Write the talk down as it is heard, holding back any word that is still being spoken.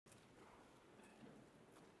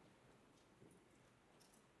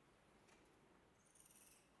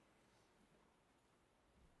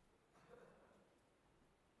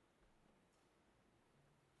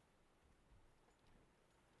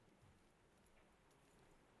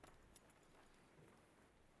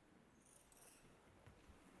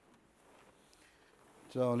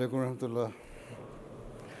अस्सलाम वालेकुम रहमतुल्लाह।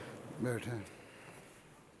 बैठे।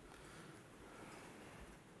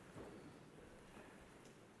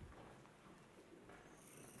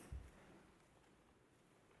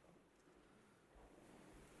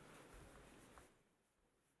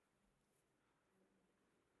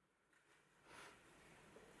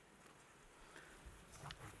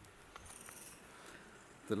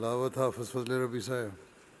 तिलावत हाफ़िज़ फज़ल रबी साहब।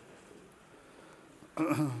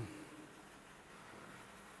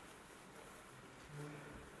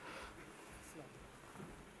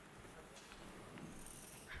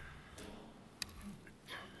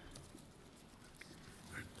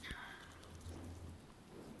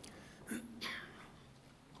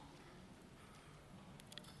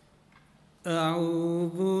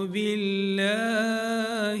 أعوذ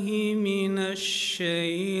بالله من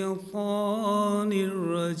الشيطان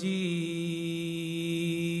الرجيم.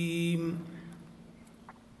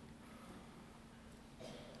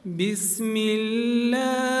 بسم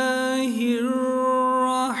الله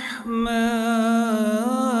الرحمن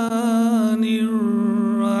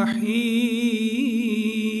الرحيم.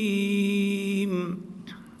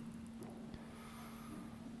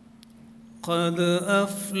 قد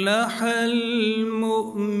أفلح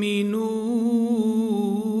المؤمنون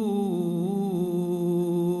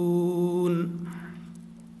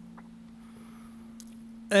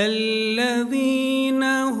الذين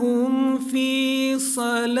هم في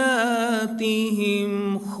صلاتهم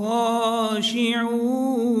خاشعون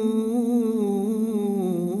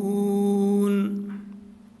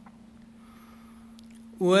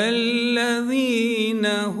والذين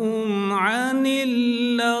هم عن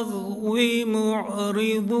اللغو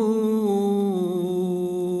معرضون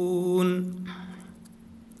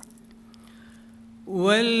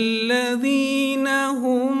والذين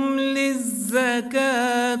هم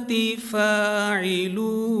للزكاة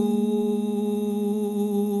فاعلون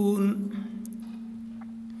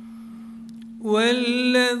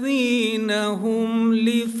والذين هم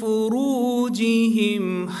لفروجهم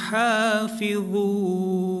حافظون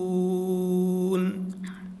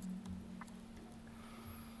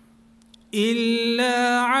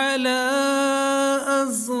إلا على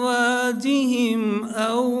أزواجهم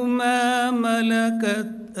أو ما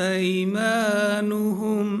ملكت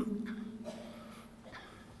أيمانهم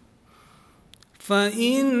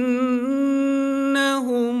فإنهم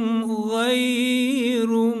غير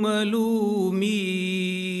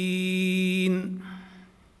ملومين.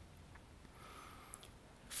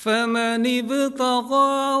 فمن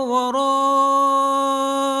ابتغى وراء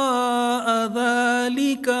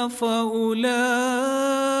ذلك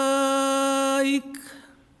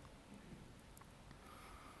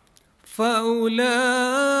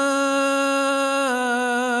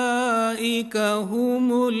فأولئك هم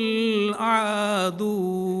العادون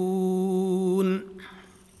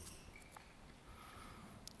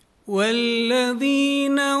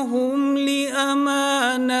والذين هم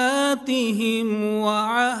لأماناتهم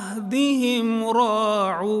وعهدهم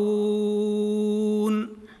راعون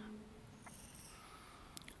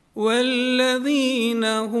والذين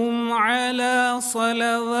هم على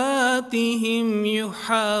صلواتهم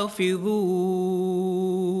يحافظون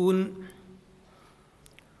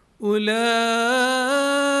أولئك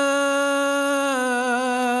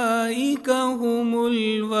هم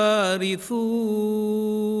الوارثون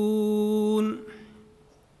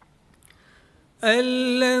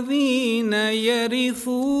الذين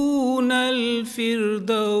يرثون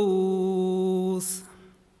الفردوس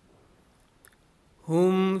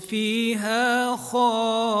هم فيها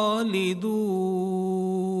خالدون.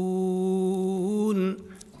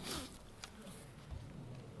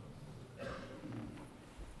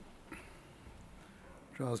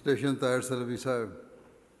 Translation Tahir Salafi Sahib.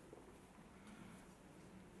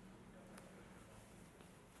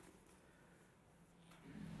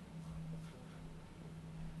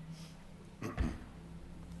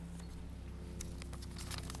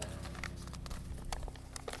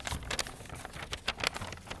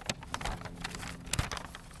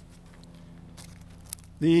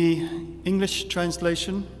 The English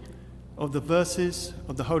translation of the verses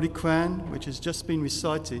of the Holy Quran, which has just been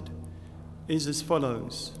recited, is as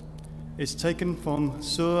follows. It's taken from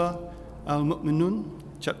Surah Al-Mu'minun,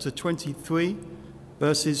 chapter 23,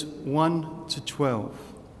 verses 1 to 12.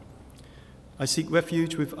 I seek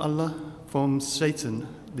refuge with Allah from Satan,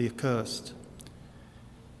 the accursed.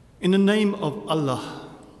 In the name of Allah,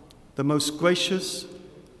 the most gracious,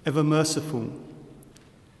 ever merciful.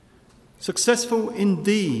 Successful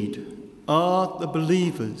indeed are the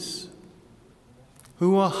believers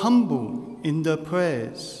who are humble in their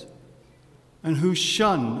prayers and who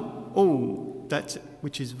shun all that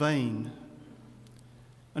which is vain.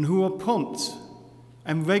 and who are prompt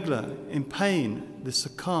and regular in paying the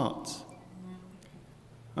zakat,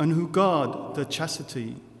 and who guard their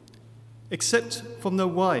chastity, except from their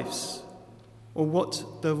wives or what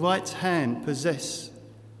their right hand possess,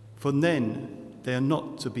 for then they are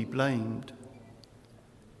not to be blamed.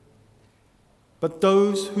 But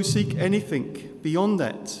those who seek anything beyond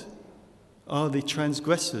that are the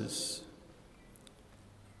transgressors,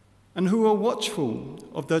 and who are watchful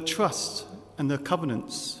of their trust and their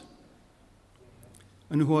covenants,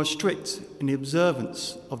 and who are strict in the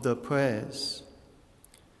observance of their prayers.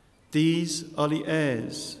 These are the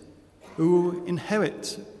heirs who will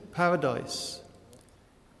inherit paradise.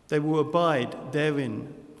 They will abide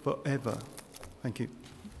therein forever. Thank you.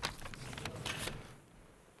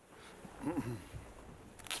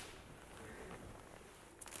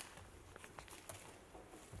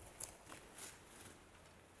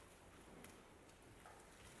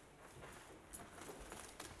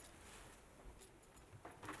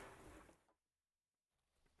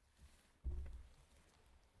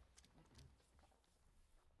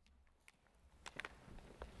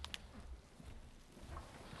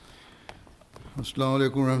 Assalamu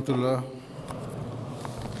alaikum warahmatullah.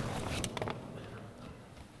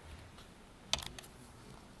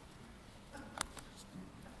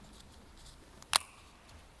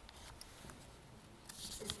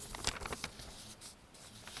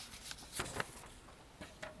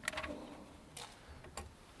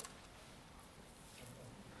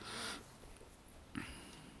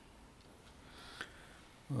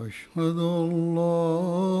 أشهد أن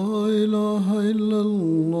لا إله إلا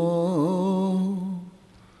الله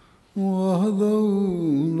وحده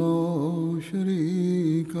لا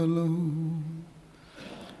شريك له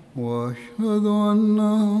وأشهد أن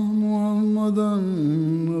محمدا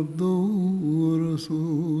عبده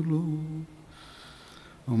ورسوله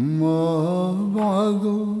أما بعد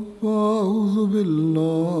فأعوذ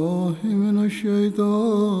بالله من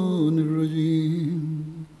الشيطان الرجيم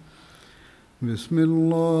بسم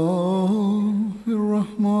الله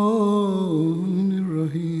الرحمن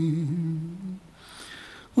الرحيم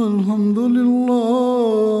الحمد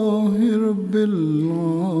لله رب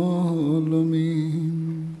العالمين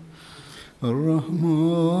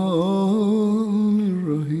الرحمن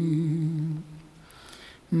الرحيم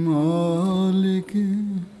مالك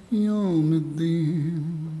يوم الدين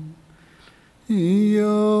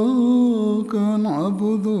إياك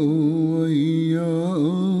نعبد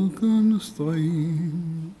وإياك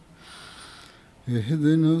نستعين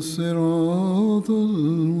اهدنا الصراط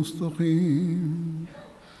المستقيم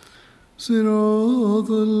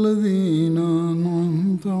صراط الذين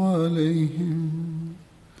أنعمت عليهم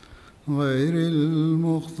غير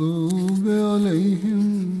المغضوب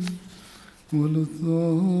عليهم ولا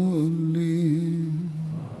الضالين.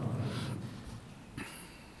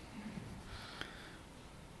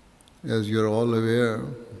 As you are all aware,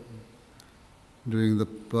 during the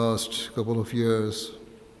past couple of years,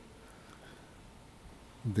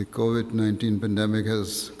 the COVID-19 pandemic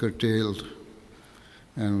has curtailed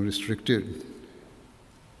and restricted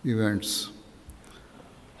events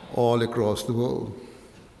all across the world.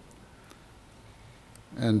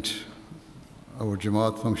 And our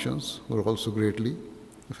Jamaat functions were also greatly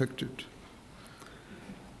affected.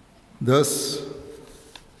 Thus,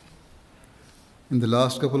 in the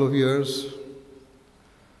last couple of years,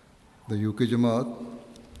 the UK Jamaat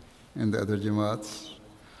and the other Jamaats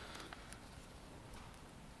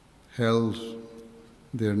held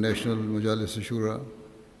their national Majlis-e-Shura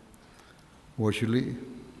virtually,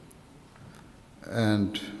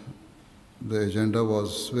 and the agenda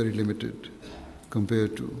was very limited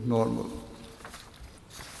compared to normal.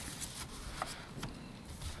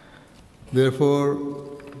 Therefore,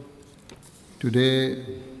 today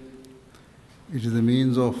it is a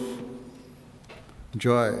means of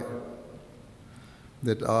joy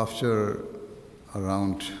that after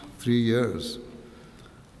around 3 years,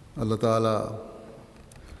 Allah Ta'ala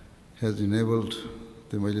has enabled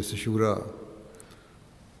the Majlis-e-Shura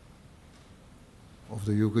of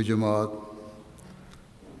the UK Jamaat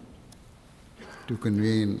to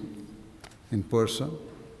convene in person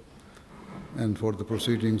and for the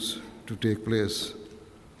proceedings to take place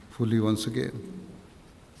fully once again.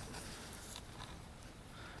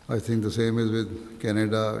 I think the same is with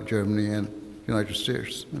Canada, Germany, and United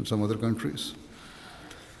States, and some other countries.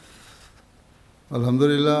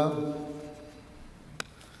 Alhamdulillah,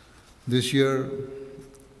 this year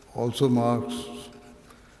also marks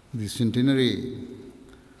the centenary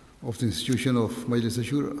of the institution of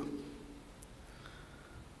Majlis-e-Shura.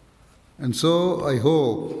 And so I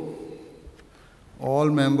hope all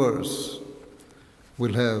members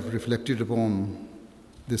will have reflected upon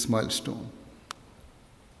this milestone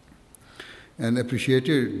and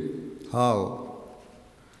appreciated how,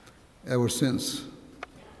 ever since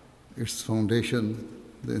its foundation,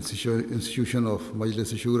 the institution of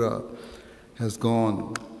Majlis-e-Shura has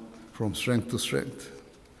gone from strength to strength,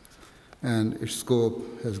 and its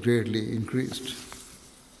scope has greatly increased.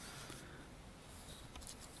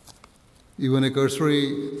 Even a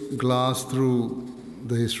cursory glance through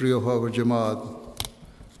the history of our Jamaat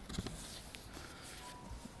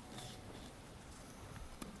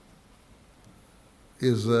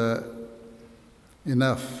is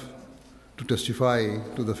enough to testify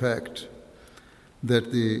to the fact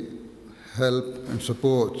that the help and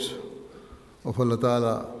support of Allah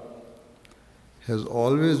Ta'ala has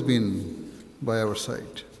always been by our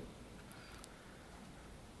side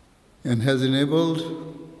and has enabled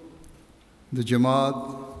the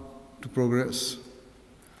Jamaat to progress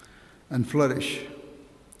and flourish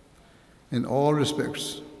in all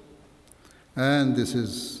respects. And this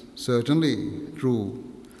is certainly true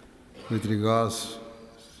with regards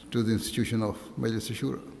to the institution of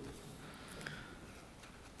Majlis-e-Shura.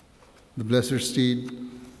 The blessed seed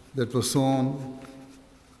that was sown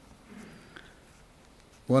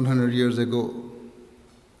 100 years ago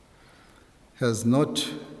has not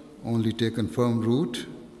only taken firm root,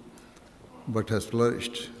 but has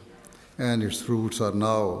flourished, and its fruits are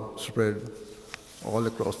now spread all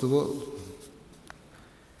across the world.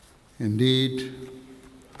 Indeed,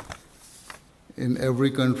 in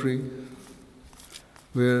every country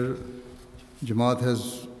where Jamaat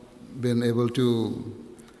has been able to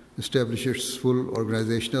establish its full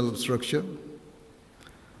organizational structure,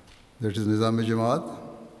 that is Nizam-e-Jamaat,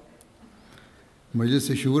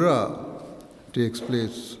 Majlis-e-Shura takes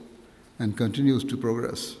place and continues to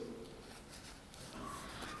progress.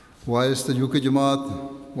 Whilst the UK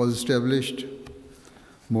Jamaat was established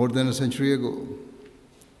more than a century ago,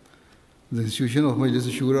 the institution of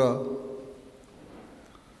Majlis-e-Shura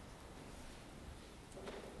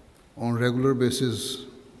on regular basis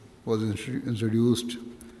was introduced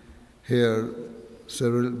here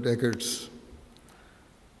several decades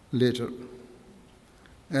later.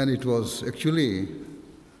 And it was actually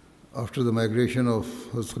after the migration of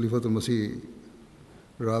Hazrat Khalifatul Masih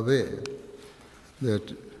Rabe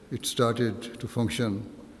that it started to function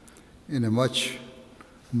in a much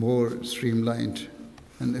more streamlined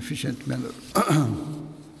and efficient manner.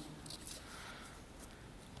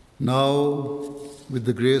 Now, with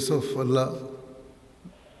the grace of Allah,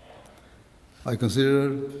 I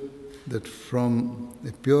consider that from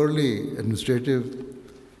a purely administrative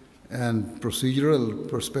and procedural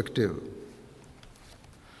perspective,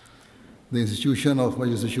 the institution of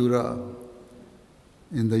Majlis-e-Shura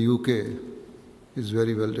in the UK is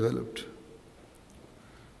very well developed.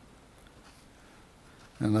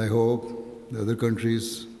 And I hope the other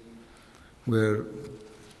countries where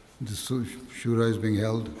this Shura is being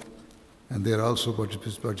held, and they are also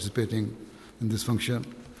participating in this function,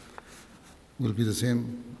 will be the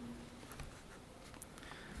same.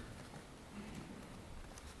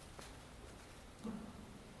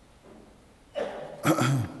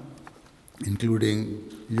 Including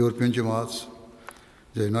European Jamaats,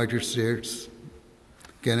 the United States,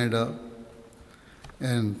 Canada,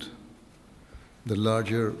 and the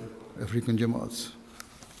larger African Jamaats.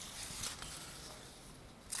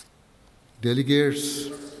 Delegates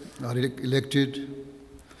are elected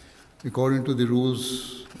according to the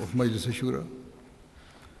rules of Majlis-e-Shura.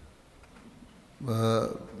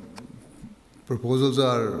 Proposals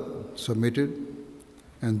are submitted,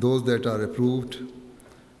 and those that are approved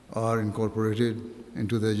are incorporated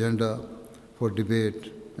into the agenda for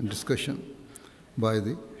debate and discussion by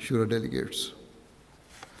the Shura delegates.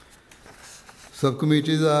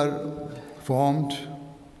 Subcommittees are formed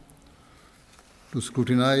to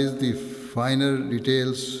scrutinize the finer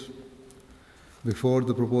details before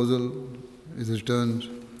the proposal is returned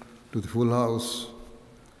to the full House,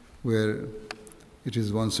 where it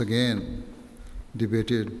is once again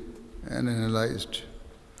debated and analyzed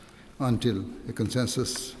until a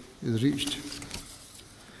consensus is reached.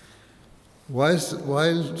 Whilst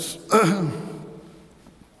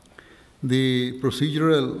the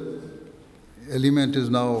procedural element is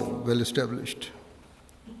now well established,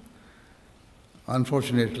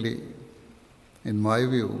 unfortunately, in my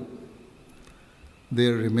view,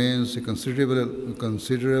 there remains a considerable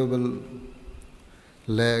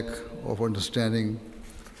lack of understanding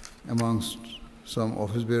amongst some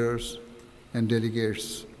office bearers and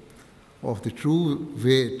delegates of the true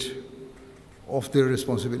weight of their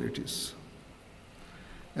responsibilities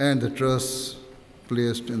and the trust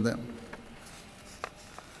placed in them.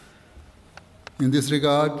 In this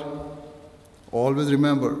regard, Always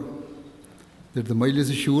remember that the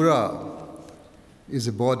Majlis-e-Shura is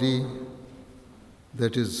a body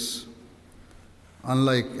that is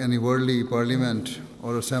unlike any worldly parliament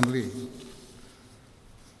or assembly.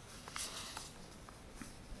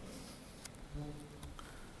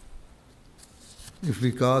 If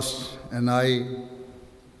we cast an eye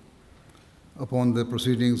upon the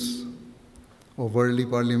proceedings of worldly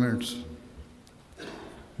parliaments,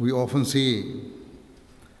 we often see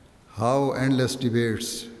how endless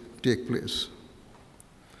debates take place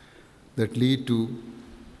that lead to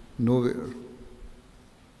nowhere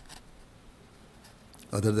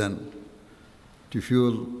other than to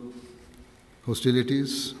fuel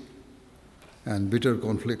hostilities and bitter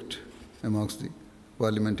conflict amongst the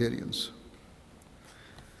parliamentarians.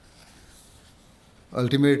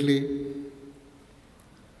 Ultimately,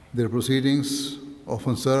 their proceedings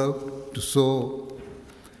often serve to sow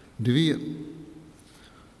division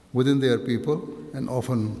within their people and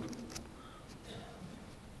often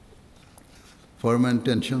foment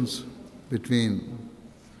tensions between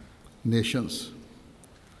nations,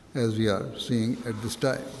 as we are seeing at this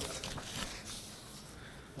time.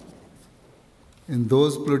 In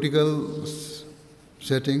those political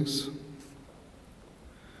settings,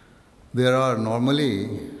 there are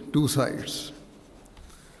normally two sides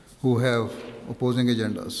who have opposing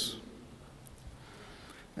agendas,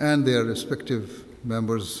 and their respective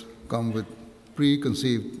members come with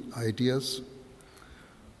preconceived ideas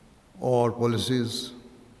or policies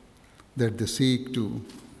that they seek to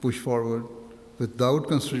push forward without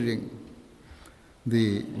considering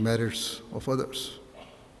the merits of others.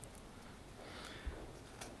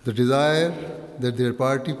 The desire that their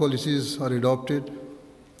party policies are adopted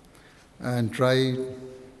and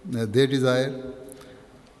they desire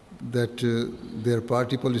that their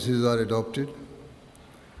party policies are adopted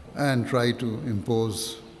and try to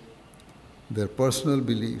impose their personal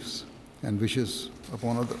beliefs and wishes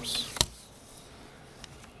upon others.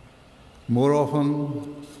 More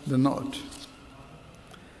often than not,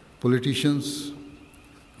 politicians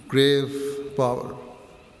crave power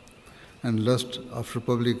and lust after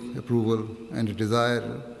public approval and a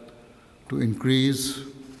desire to increase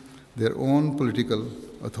their own political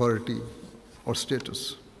authority or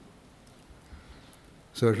status.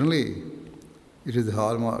 Certainly, it is the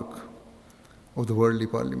hallmark of the worldly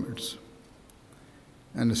parliaments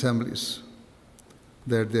and assemblies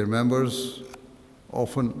that their members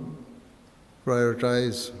often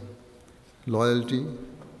prioritize loyalty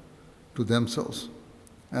to themselves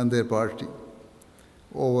and their party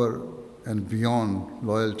over and beyond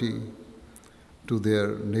loyalty to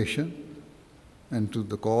their nation and to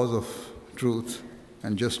the cause of truth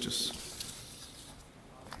and justice.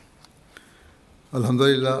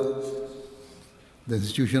 Alhamdulillah, the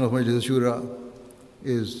institution of Majlis-e-Shura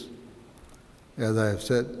is, as I have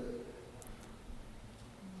said,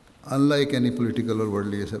 unlike any political or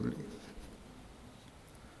worldly assembly.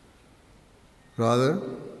 Rather,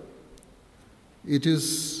 it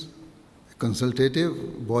is a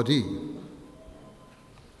consultative body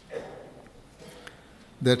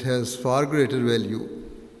that has far greater value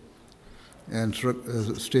and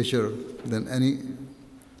stature than any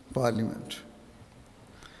parliament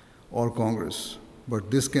or Congress. But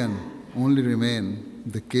this can only remain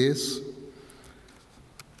the case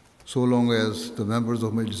so long as the members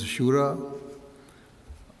of Majlis-e-Shura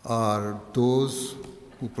are those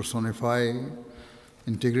who personify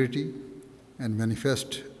integrity and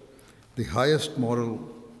manifest the highest moral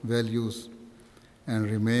values and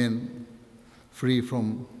remain free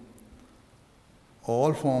from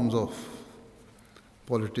all forms of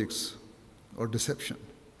politics or deception.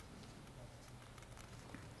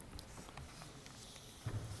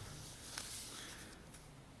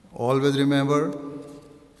 Always remember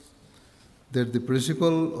that the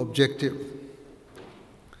principal objective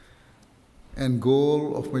and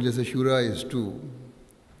goal of Majlis-e-Shura is to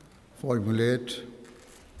formulate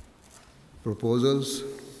proposals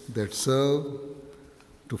that serve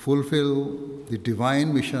to fulfill the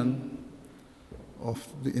divine mission of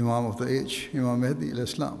the Imam of the age, Imam Mahdi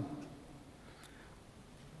al-Islam,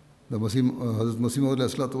 the Hazrat Masroor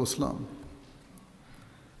al-Islam,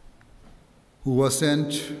 who was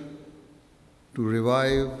sent to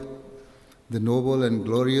revive the noble and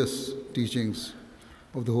glorious teachings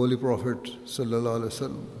of the Holy Prophet sallallahu alaihi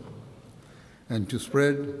wasallam and to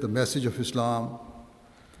spread the message of Islam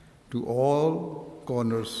to all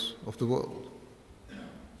corners of the world.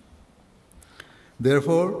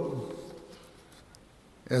 Therefore,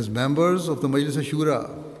 as members of the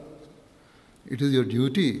Majlis-e-Shura, it is your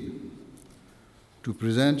duty to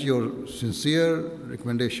present your sincere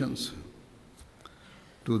recommendations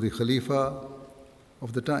to the Khalifa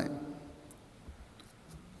of the time,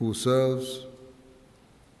 who serves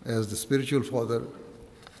as the spiritual father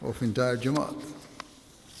of entire Jamaat.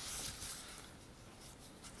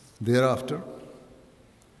 Thereafter,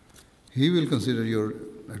 he will consider your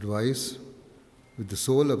advice with the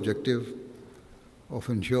sole objective of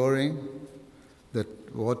ensuring that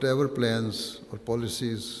whatever plans or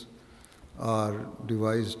policies are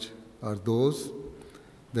devised are those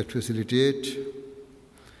that facilitate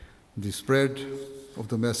the spread of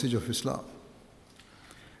the message of Islam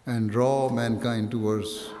and draw mankind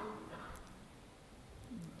towards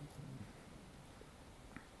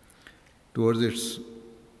its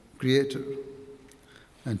Creator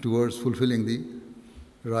and towards fulfilling the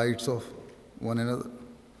rights of one another.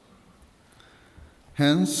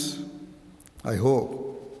 Hence, I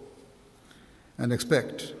hope and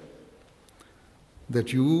expect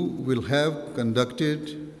that you will have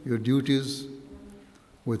conducted your duties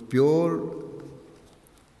with pure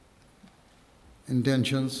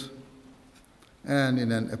intentions and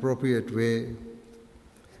in an appropriate way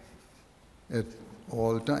at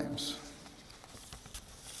all times.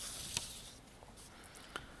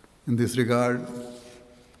 In this regard,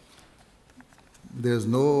 there is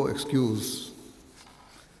no excuse,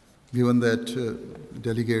 given that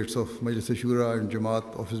delegates of Majlis-e-Shura and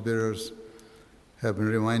Jamaat office bearers have been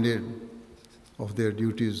reminded of their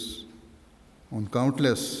duties on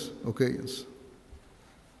countless occasions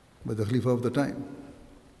by the Khalifa of the time.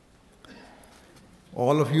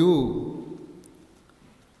 All of you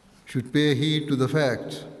should pay heed to the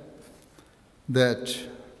fact that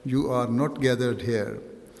you are not gathered here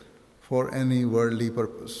for any worldly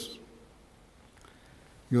purpose.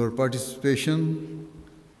 Your participation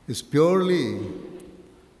is purely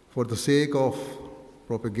for the sake of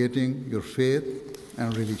propagating your faith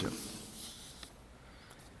and religion.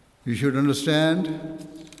 You should understand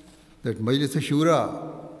that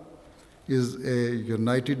Majlis-e-Shura is a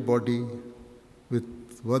united body with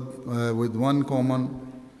one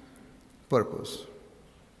common purpose.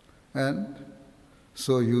 And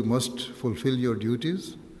so you must fulfill your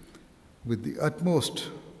duties with the utmost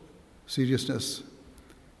seriousness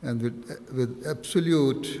and with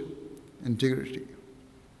absolute integrity.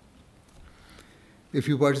 If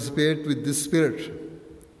you participate with this spirit,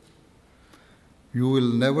 you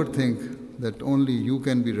will never think that only you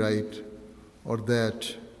can be right or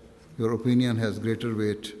that your opinion has greater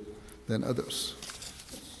weight than others.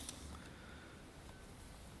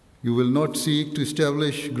 You will not seek to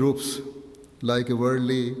establish groups like a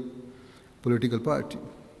worldly political party.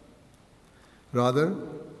 Rather,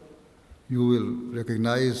 you will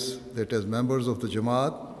recognize that as members of the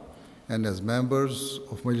Jamaat and as members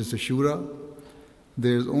of Majlis-e-Shura,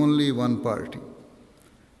 there is only one party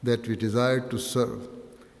that we desire to serve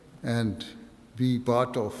and be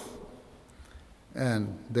part of,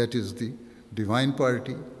 and that is the divine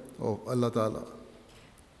party of Allah Ta'ala.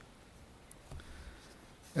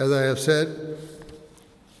 As I have said,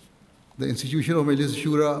 the institution of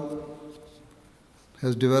Majlis-e-Shura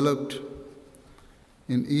has developed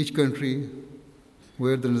in each country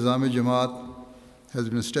where the Nizam-e-Jamaat has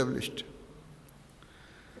been established.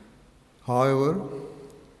 However,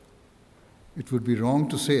 it would be wrong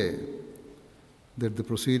to say that the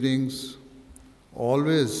proceedings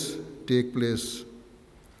always take place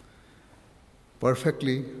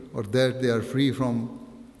perfectly or that they are free from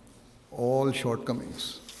all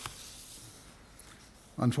shortcomings.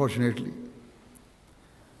 Unfortunately,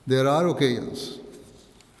 there are occasions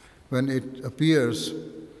when it appears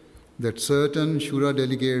that certain Shura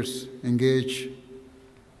delegates engage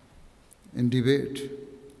in debate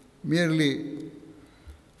merely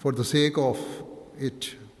for the sake of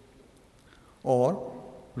it or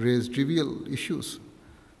raise trivial issues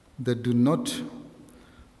that do not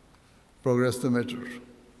progress the matter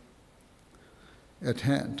at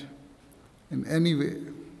hand in any way.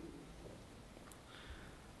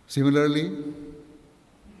 Similarly,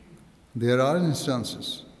 there are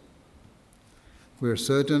instances where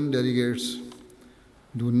certain delegates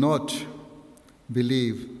do not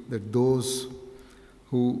believe that those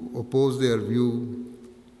who oppose their view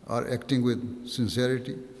are acting with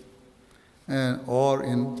sincerity or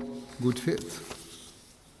in good faith.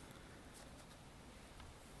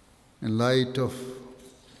 In light of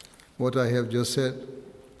what I have just said,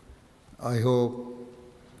 I hope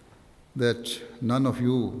that none of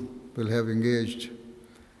you will have engaged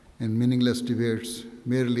in meaningless debates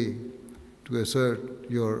merely to assert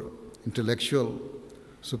your intellectual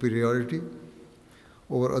superiority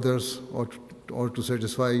over others or to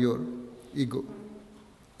satisfy your ego.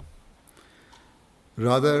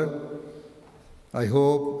 Rather, I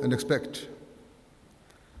hope and expect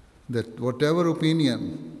that whatever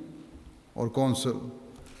opinion or counsel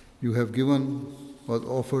you have given was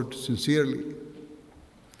offered sincerely,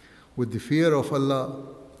 with the fear of Allah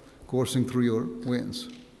coursing through your veins,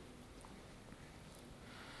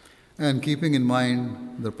 and keeping in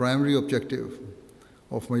mind the primary objective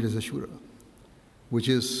of Majlis-e-Shura, which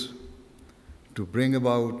is to bring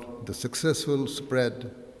about the successful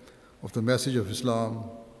spread of the message of Islam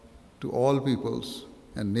to all peoples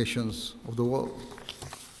and nations of the world.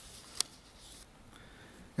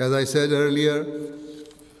 As I said earlier,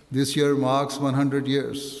 this year marks 100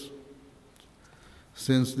 years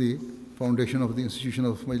since the foundation of the institution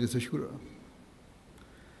of Majlis-e-Shura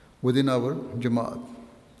within our Jamaat.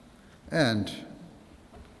 And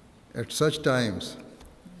at such times,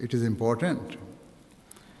 it is important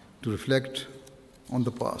to reflect on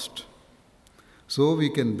the past so we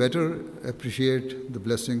can better appreciate the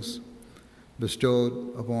blessings bestowed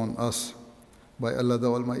upon us by Allah the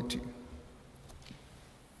Almighty.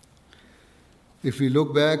 If we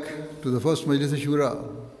look back to the first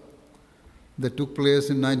Majlis-e-Shura that took place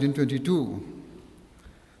in 1922,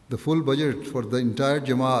 the full budget for the entire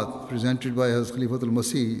Jamaat presented by Hazrat Khalifatul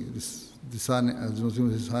Masih,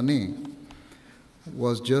 Sani,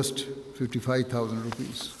 was just 55,000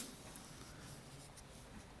 rupees.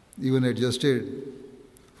 Even adjusted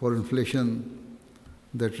for inflation,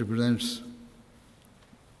 that represents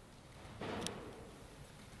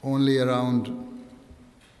only around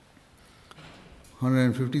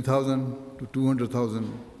 150,000 to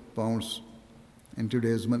 200,000 pounds in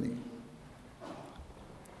today's money.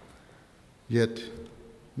 Yet,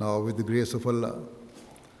 now with the grace of Allah,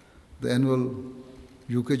 the annual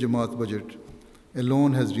UK Jamaat budget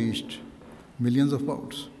alone has reached millions of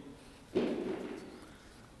pounds.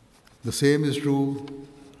 The same is true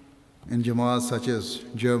in Jamaats such as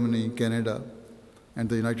Germany, Canada, and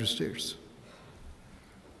the United States,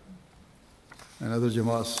 and other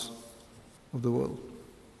Jamaats of the world.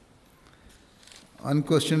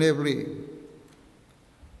 Unquestionably,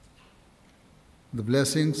 the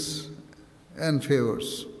blessings and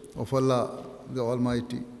favors of Allah the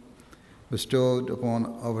Almighty bestowed upon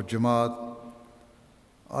our Jamaat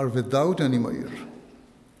are without any measure.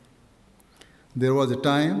 There was a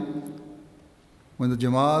time when the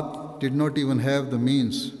Jamaat did not even have the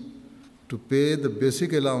means to pay the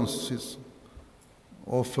basic allowances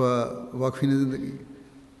of Waqf-e-Zindagi.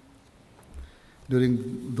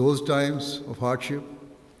 During those times of hardship,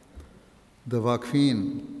 the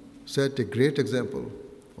Waqfeen set a great example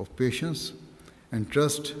of patience and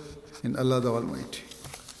trust in Allah the Almighty.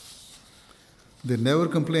 They never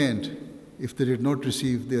complained if they did not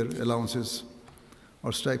receive their allowances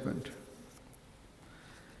or stipend.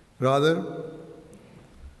 Rather,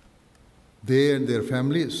 they and their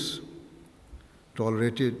families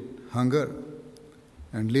tolerated hunger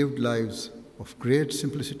and lived lives of great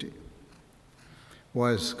simplicity,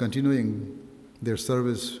 whilst continuing their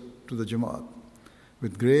service to the Jamaat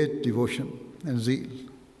with great devotion and zeal.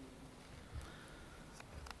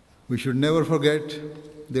 We should never forget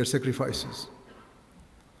their sacrifices,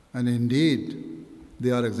 and indeed,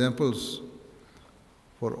 they are examples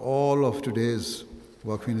for all of today's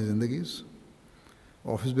Waqf-e-Zindagis,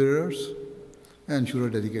 office bearers, and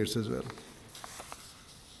Shura delegates as well.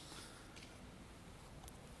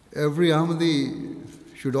 Every Ahmadi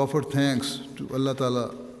should offer thanks to Allah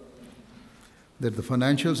Ta'ala that the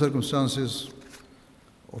financial circumstances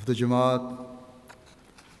of the Jamaat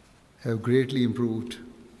have greatly improved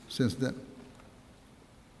since then.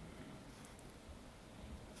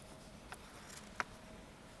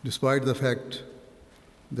 Despite the fact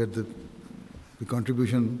that the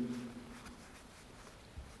contribution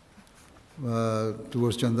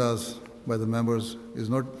towards chandas by the members is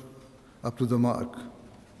not up to the mark.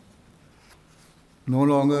 No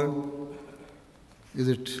longer is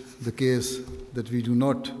it the case that we do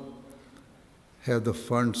not have the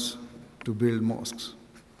funds to build mosques.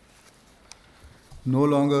 No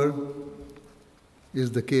longer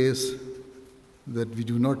is the case that we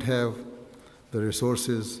do not have the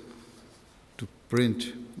resources to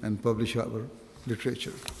print and publish our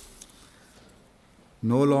literature.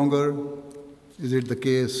 No longer is it the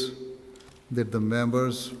case that the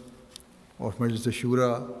members of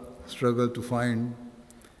Majlis-e-Shura struggle to find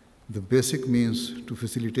the basic means to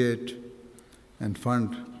facilitate and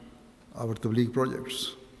fund our Tabligh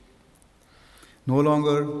projects. No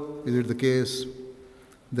longer is it the case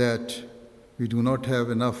that we do not have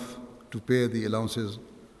enough to pay the allowances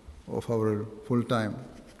of our full-time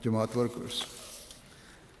Jamaat workers.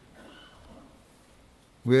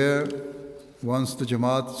 Where once the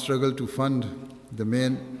Jamaat struggled to fund the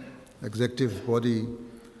main executive body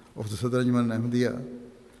of the Sadr Ahmadiyya,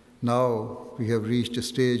 Now we have reached a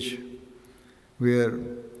stage where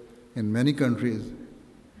in many countries,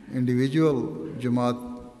 individual Jamaat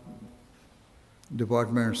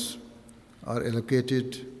departments are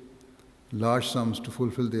allocated large sums to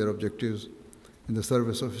fulfill their objectives in the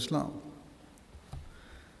service of Islam.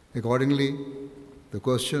 Accordingly, the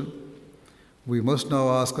question we must now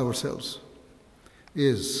ask ourselves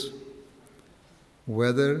is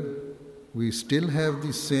whether we still have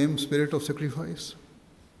the same spirit of sacrifice,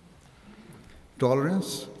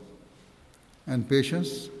 tolerance, and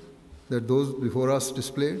patience that those before us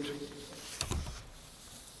displayed.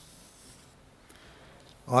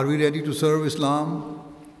 Are we ready to serve Islam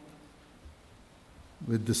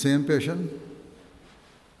with the same passion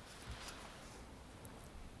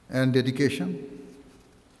and dedication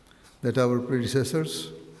that our predecessors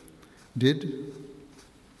did?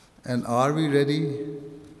 And are we ready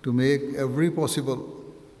to make every possible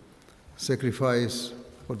sacrifice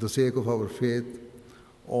for the sake of our faith?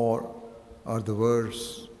 Or are the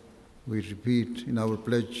words we repeat in our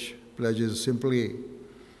pledges simply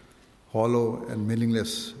hollow and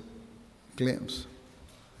meaningless claims?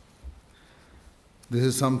 This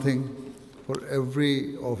is something for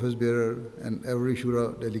every office bearer and every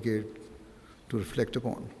Shura delegate to reflect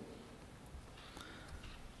upon.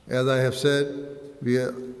 As I have said, we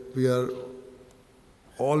are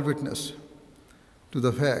all witness to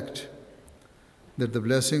the fact that the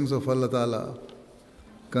blessings of Allah Ta'ala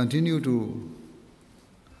continue to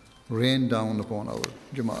rain down upon our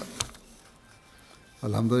Jamaat.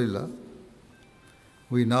 Alhamdulillah,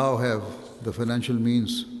 we now have the financial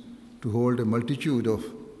means to hold a multitude of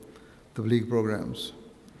tabligh programs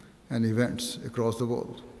and events across the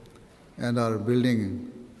world, and are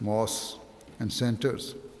building mosques and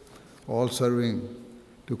centers, all serving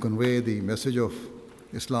to convey the message of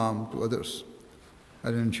Islam to others,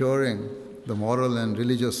 and ensuring the moral and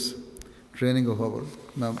religious training of our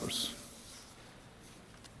members.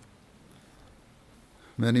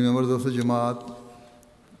 Many members of the Jamaat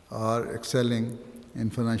are excelling in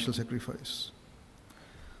financial sacrifice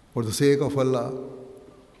for the sake of Allah,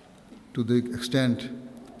 to the extent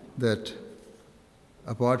that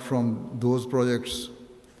apart from those projects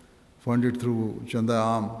funded through Chanda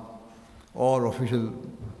Aam or official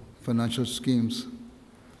financial schemes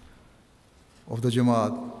of the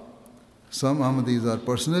Jamaat, some Ahmadis are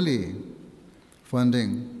personally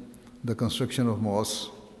funding the construction of mosques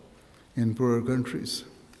in poorer countries.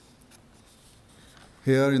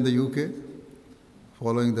 Here in the UK,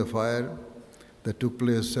 following the fire that took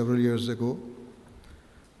place several years ago,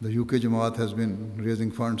 the UK Jamaat has been raising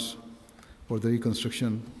funds for the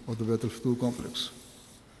reconstruction of the Baitul Futuh complex.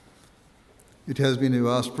 It has been a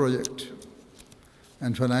vast project,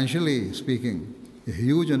 and financially speaking, a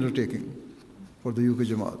huge undertaking for the UK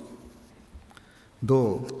Jamaat.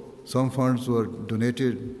 Though some funds were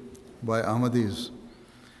donated by Ahmadis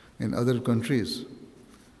in other countries,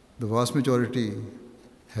 the vast majority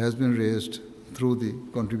has been raised through the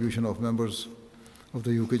contribution of members of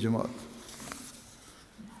the UK Jamaat.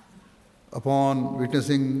 Upon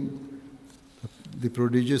witnessing the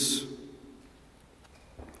prodigious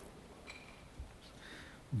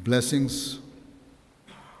blessings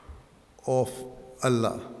of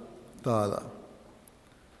Allah Ta'ala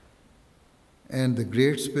and the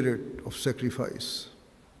great spirit of sacrifice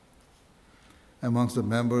amongst the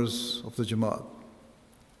members of the Jamaat,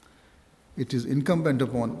 it is incumbent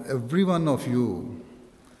upon every one of you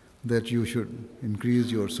that you should increase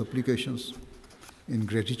your supplications in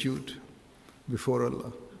gratitude before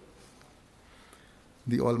Allah,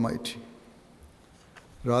 the Almighty,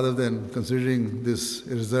 rather than considering this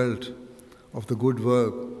a result of the good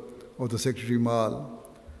work of the Secretary Mal,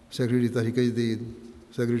 Secretary Tahrik-e-Jadid,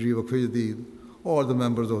 Secretary Waqf-e-Jadid, or the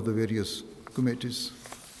members of the various committees.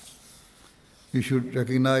 You should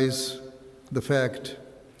recognize the fact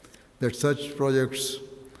that such projects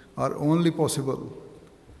are only possible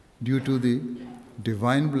due to the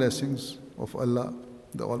divine blessings of Allah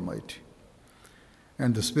the Almighty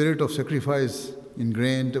and the spirit of sacrifice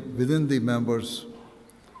ingrained within the members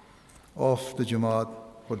of the Jamaat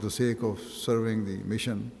for the sake of serving the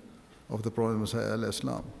mission of the Prophet Messiah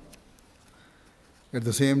al-Islam. At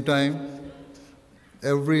the same time,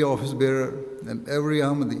 every office bearer and every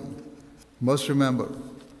Ahmadi must remember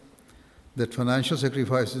that financial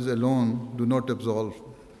sacrifices alone do not absolve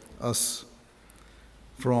us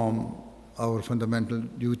from our fundamental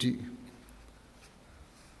duty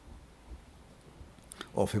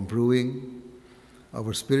of improving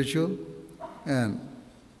our spiritual and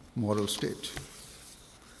moral state.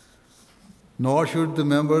 Nor should the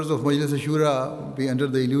members of Majlis-e-Shura be under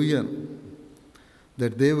the illusion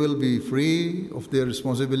that they will be free of their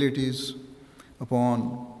responsibilities upon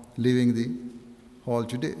leaving the hall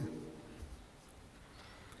today.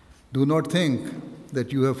 Do not think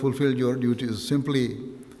that you have fulfilled your duties simply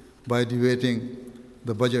by deviating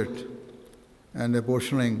the budget and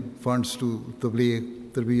apportioning funds to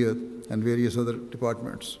Tabligh, Tarbiyat, and various other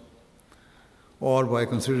departments, or by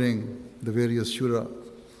considering the various Shura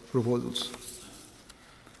proposals.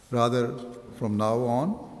 Rather, from now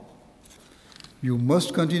on, you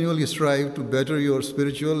must continually strive to better your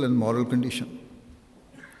spiritual and moral condition.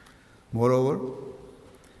 Moreover,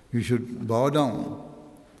 you should bow down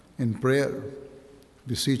in prayer,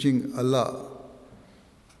 beseeching Allah,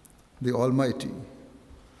 the Almighty,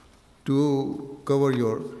 to cover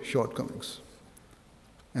your shortcomings,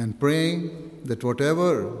 and praying that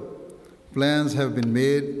whatever plans have been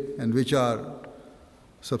made and which are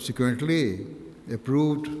subsequently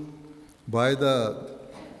approved by the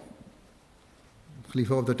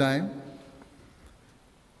Khalifa of the time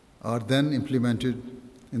are then implemented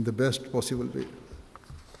in the best possible way.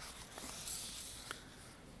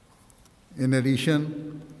 In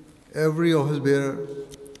addition, every office bearer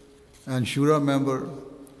and Shura member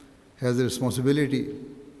has a responsibility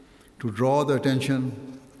to draw the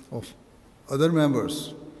attention of other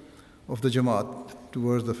members of the Jamaat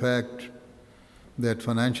towards the fact that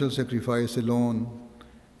financial sacrifice alone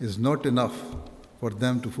is not enough for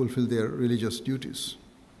them to fulfill their religious duties.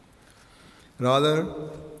 Rather,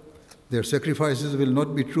 their sacrifices will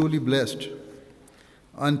not be truly blessed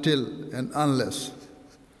until and unless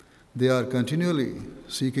they are continually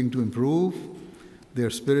seeking to improve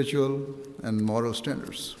their spiritual and moral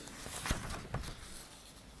standards.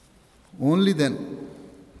 Only then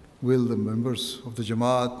will the members of the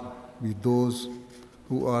Jamaat be those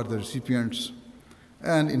who are the recipients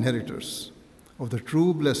and inheritors of the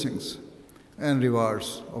true blessings and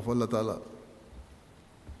rewards of Allah Ta'ala.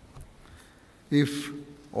 If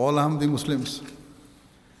all Ahmadi Muslims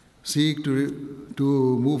seek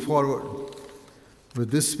to move forward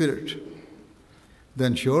with this spirit,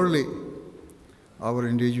 then surely our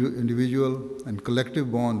individual and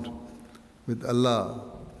collective bond with Allah,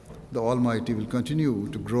 the Almighty, will continue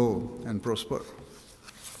to grow and prosper.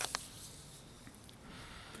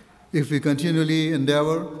 If we continually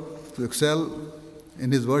endeavor to excel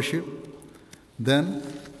in His worship, then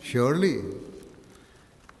surely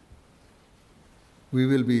we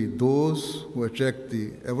will be those who attract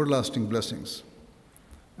the everlasting blessings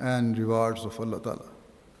and rewards of Allah Ta'ala.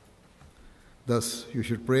 Thus, you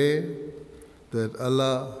should pray that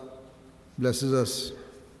Allah blesses us,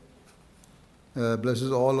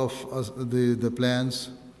 blesses all of us, the plans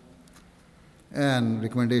and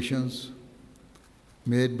recommendations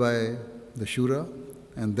made by the Shura,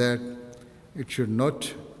 and that it should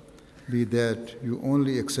not be that you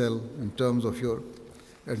only excel in terms of your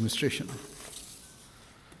administration.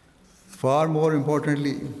 Far more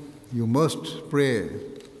importantly, you must pray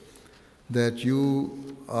that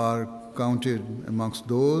you are counted amongst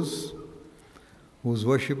those whose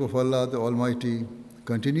worship of Allah the Almighty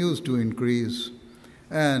continues to increase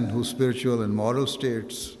and whose spiritual and moral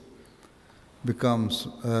states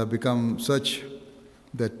become such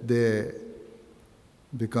that they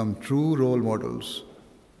become true role models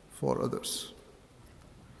for others.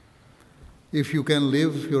 If you can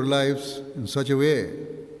live your lives in such a way,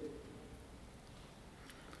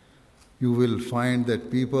 you will find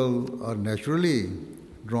that people are naturally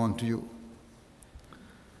drawn to you,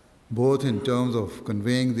 both in terms of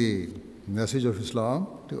conveying the message of Islam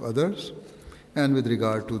to others and with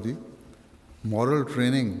regard to the moral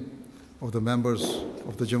training of the members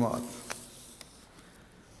of the Jamaat.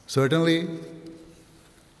 Certainly,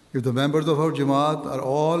 if the members of our Jamaat are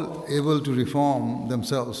all able to reform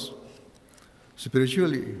themselves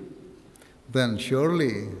spiritually, then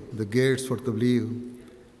surely the gates for Tabligh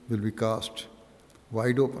will be cast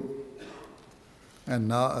wide open,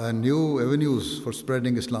 and new avenues for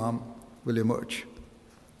spreading Islam will emerge.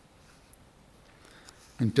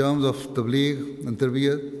 In terms of Tabligh and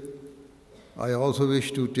Tarbiyat, I also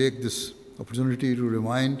wish to take this opportunity to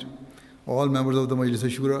remind all members of the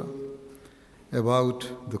Majlis-e-Shura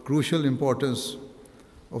about the crucial importance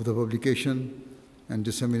of the publication and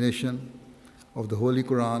dissemination of the Holy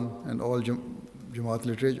Quran and all Jamaat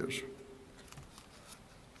literatures.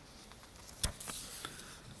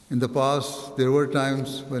 In the past, there were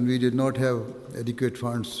times when we did not have adequate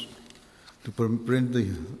funds to print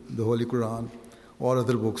the Holy Quran or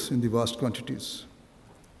other books in the vast quantities.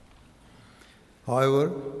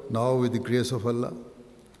 However, now with the grace of Allah,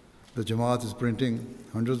 the Jamaat is printing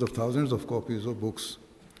hundreds of thousands of copies of books,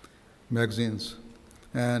 magazines,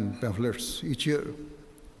 and pamphlets each year.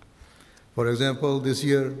 For example, this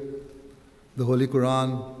year, the Holy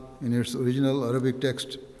Quran in its original Arabic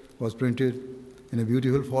text was printed in a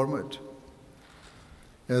beautiful format,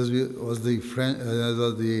 as was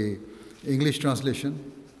the English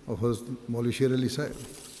translation of Hazrat Maulvi Sher Ali Sahib.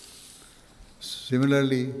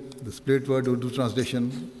 Similarly, the split word Urdu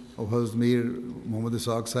translation of Hazrat Mir Muhammad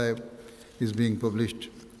Isaaq Sahib is being published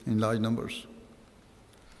in large numbers.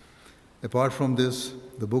 Apart from this,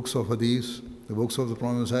 the books of Hadith, the books of the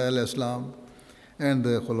Prophet Islam, and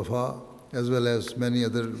the Khulafa, as well as many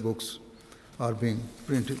other books, are being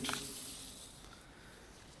printed.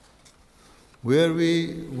 Where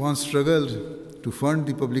we once struggled to fund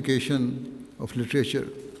the publication of literature,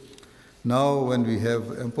 now when we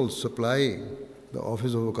have ample supply, the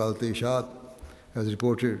Office of Wakalat-e-Ishaat has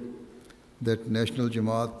reported that national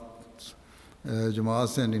Jamaats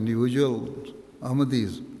and individual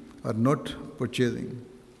Ahmadis are not purchasing,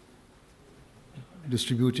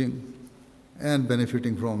 distributing, and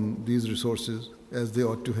benefiting from these resources as they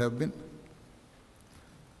ought to have been.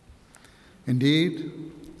 Indeed,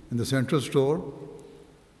 in the central store,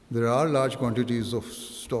 there are large quantities of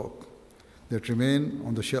stock that remain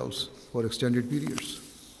on the shelves for extended periods.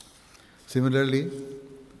 Similarly,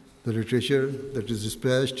 the literature that is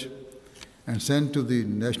dispatched and sent to the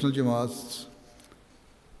national Jamaats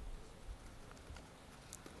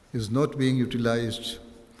is not being utilized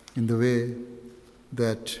in the way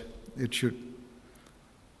that it should,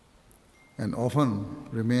 and often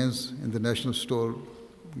remains in the national store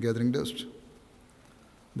gathering dust.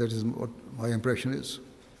 That is what my impression is.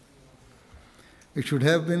 It should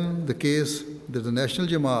have been the case that the national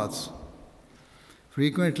Jamaats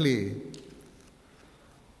frequently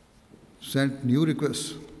sent new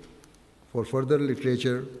requests for further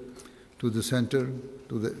literature to the center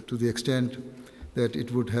to the extent that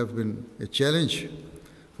it would have been a challenge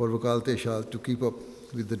for Wakalat-e-Ishaat to keep up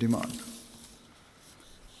with the demand.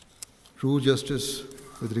 True justice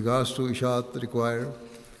with regards to Ishaat require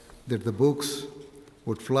that the books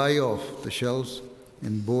would fly off the shelves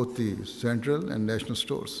in both the central and national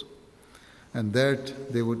stores, and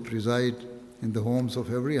that they would reside in the homes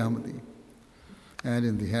of every Ahmadi and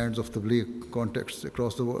in the hands of Tabligh contacts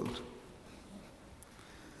across the world.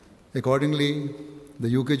 Accordingly,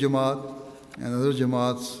 the UK Jamaat and other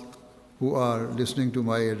Jamaats who are listening to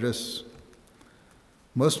my address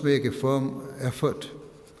must make a firm effort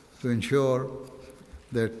to ensure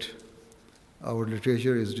that our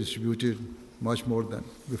literature is distributed much more than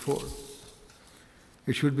before.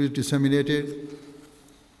 It should be disseminated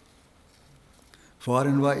far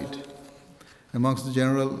and wide amongst the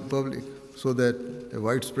general public so that a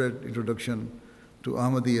widespread introduction to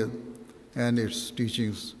Ahmadiyya and its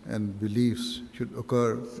teachings and beliefs should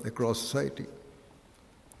occur across society.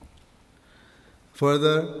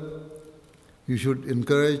 Further, you should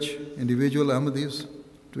encourage individual Ahmadis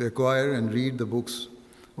to acquire and read the books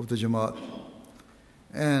of the Jamaat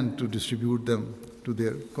and to distribute them to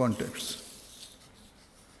their contacts.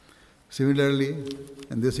 Similarly,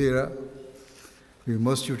 in this era, we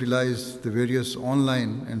must utilize the various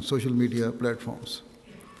online and social media platforms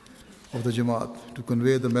of the Jamaat to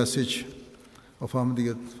convey the message of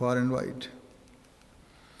Ahmadiyya far and wide.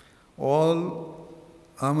 All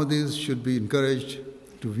Ahmadis should be encouraged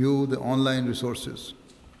to view the online resources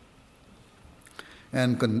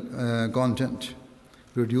and content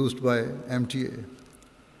produced by MTA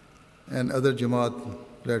and other Jamaat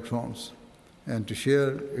platforms and to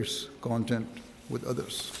share its content with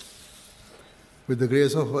others. With the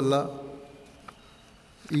grace of Allah,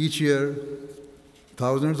 each year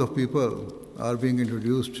thousands of people are being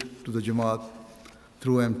introduced to the Jamaat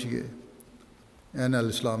through MTA and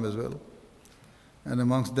Al-Islam as well. And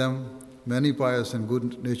amongst them, many pious and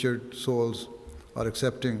good-natured souls are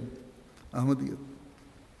accepting Ahmadiyya,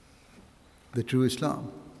 the true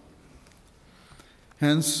Islam.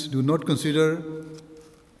 Hence, do not consider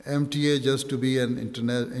MTA just to be an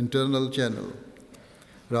internal channel.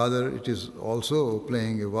 Rather, it is also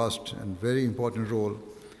playing a vast and very important role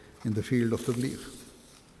in the field of Tabligh.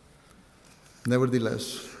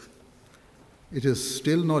 Nevertheless, it is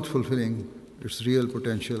still not fulfilling its real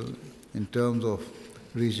potential in terms of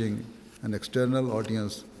reaching an external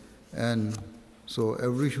audience, and so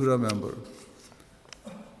every Shura member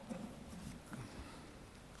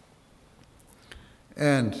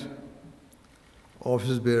and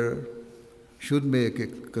office bearer should make a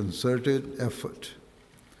concerted effort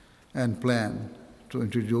and plan to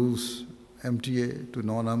introduce MTA to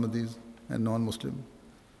non-Ahmadis and non-Muslim,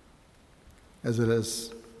 as well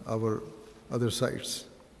as our other sites,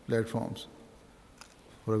 platforms.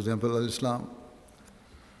 For example, Al-Islam.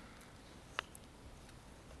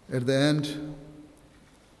 At the end,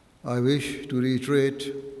 I wish to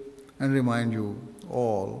reiterate and remind you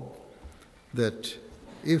all that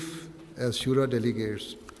if, as Shura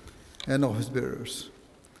delegates and office bearers,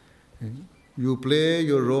 you play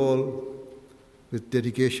your role with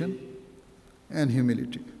dedication and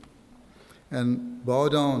humility and bow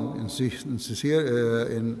down in sincere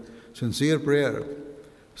prayer,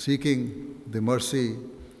 seeking the mercy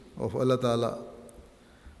of Allah Ta'ala,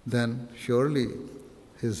 then surely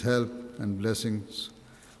His help and blessings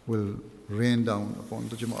will rain down upon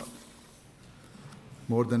the Jamaat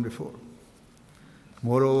more than before.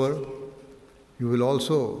 Moreover, you will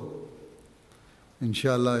also,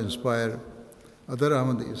 inshallah, inspire other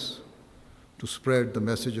Ahmadis to spread the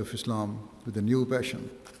message of Islam with a new passion.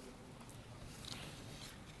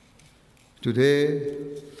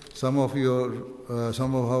 Today, some of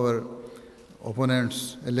our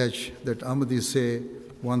opponents allege that Ahmadis say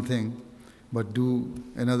one thing but do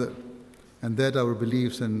another, and that our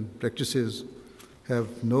beliefs and practices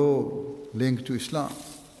have no link to Islam.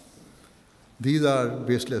 These are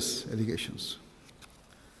baseless allegations.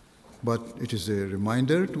 But it is a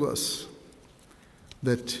reminder to us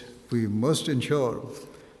that we must ensure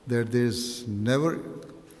that there is never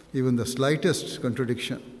even the slightest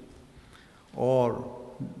contradiction or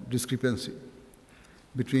discrepancy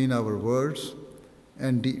between our words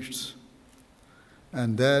and deeds,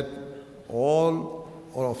 and that all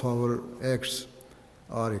of our acts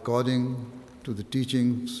are according to the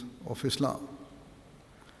teachings of Islam.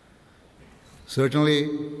 Certainly,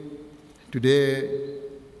 today,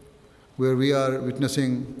 where we are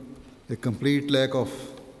witnessing a complete lack of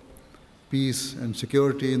peace and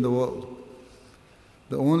security in the world,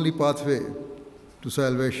 the only pathway to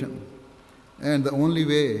salvation and the only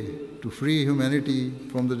way to free humanity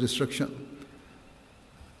from the destruction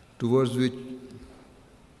towards which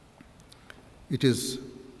it is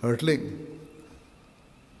hurtling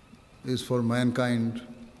is for mankind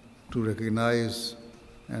to recognize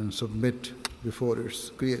and submit before its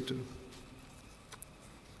Creator.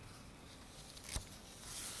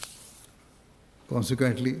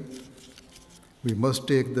 Consequently, we must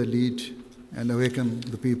take the lead and awaken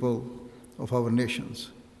the people of our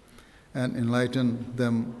nations and enlighten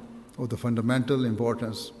them of the fundamental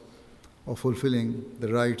importance of fulfilling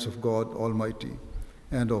the rights of God Almighty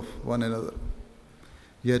and of one another.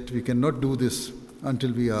 Yet we cannot do this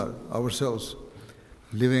until we are ourselves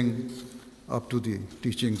living up to the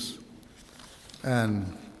teachings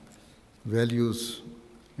and values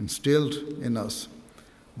instilled in us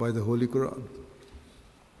by the Holy Quran,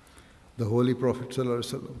 the Holy Prophet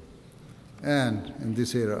ﷺ, and in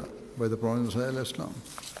this era by the Prophet ﷺ.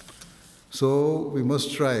 So we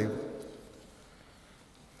must strive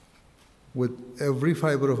with every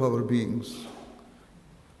fiber of our beings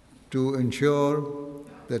to ensure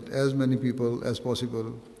that as many people as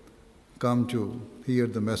possible come to hear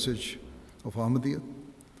the message of Ahmadiyya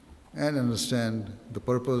and understand the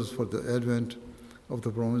purpose for the advent of the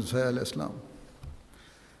Prophet ﷺ.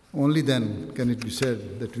 Only then can it be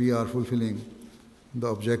said that we are fulfilling the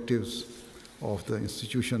objectives of the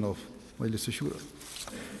institution of Majlis-e-Shura.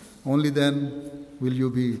 Only then will you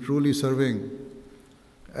be truly serving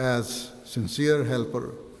as sincere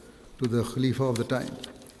helper to the Khalifa of the time,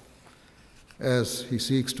 as he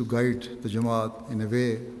seeks to guide the Jamaat in a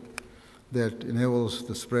way that enables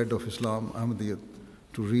the spread of Islam, Ahmadiyya,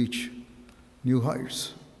 to reach new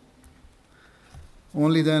heights.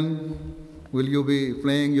 Only then will you be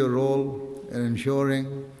playing your role in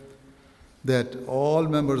ensuring that all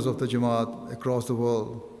members of the Jamaat across the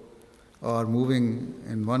world are moving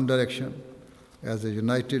in one direction as a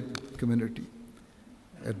united community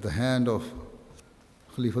at the hand of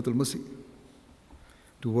Khalifatul Masih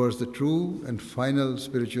towards the true and final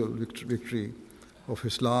spiritual victory of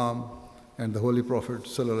Islam and the Holy Prophet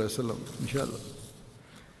ﷺ, inshallah.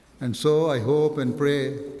 And so I hope and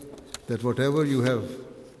pray that whatever you have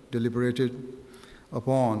deliberated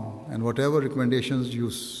upon and whatever recommendations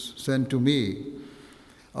you send to me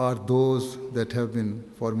are those that have been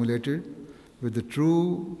formulated with the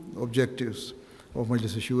true objectives of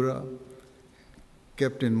Majlis-e-Shura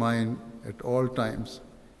kept in mind at all times,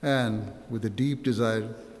 and with a deep desire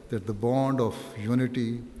that the bond of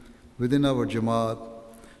unity within our Jamaat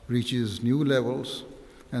reaches new levels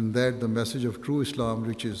and that the message of true Islam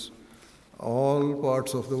reaches all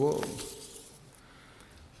parts of the world.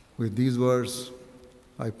 With these words,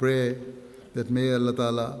 I pray that may Allah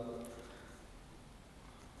Ta'ala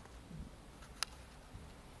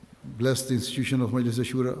bless the institution of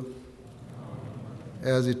Majlis-e-Shura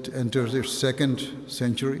as it enters its second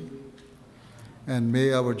century, and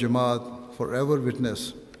may our Jamaat forever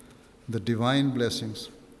witness the divine blessings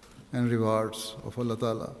and rewards of Allah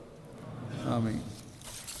Ta'ala. Ameen.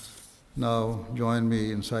 Now join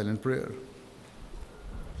me in silent prayer.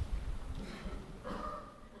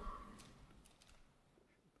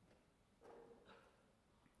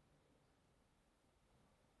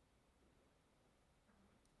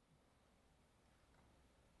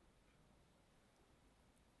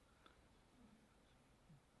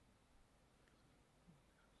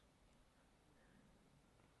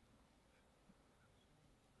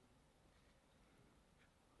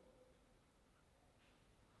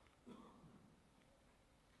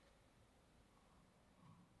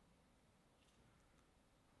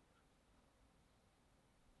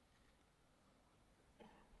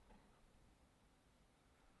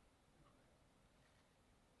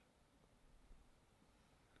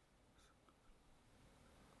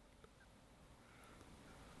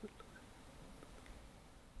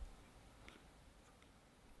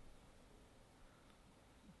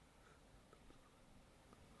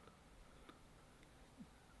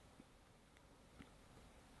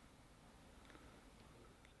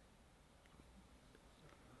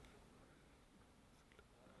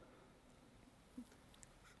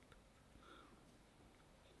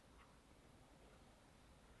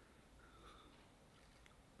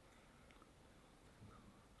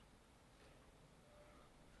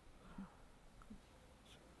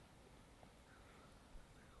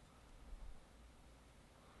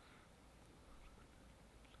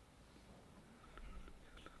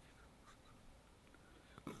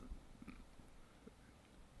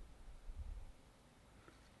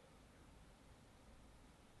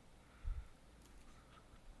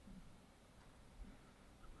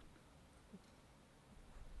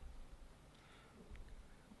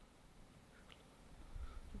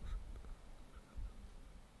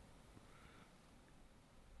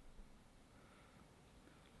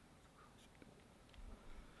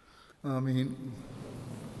 Ameen.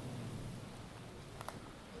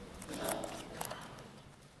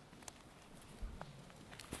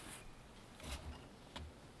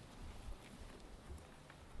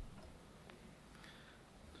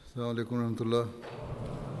 Assalamu alaikum warahmatullah.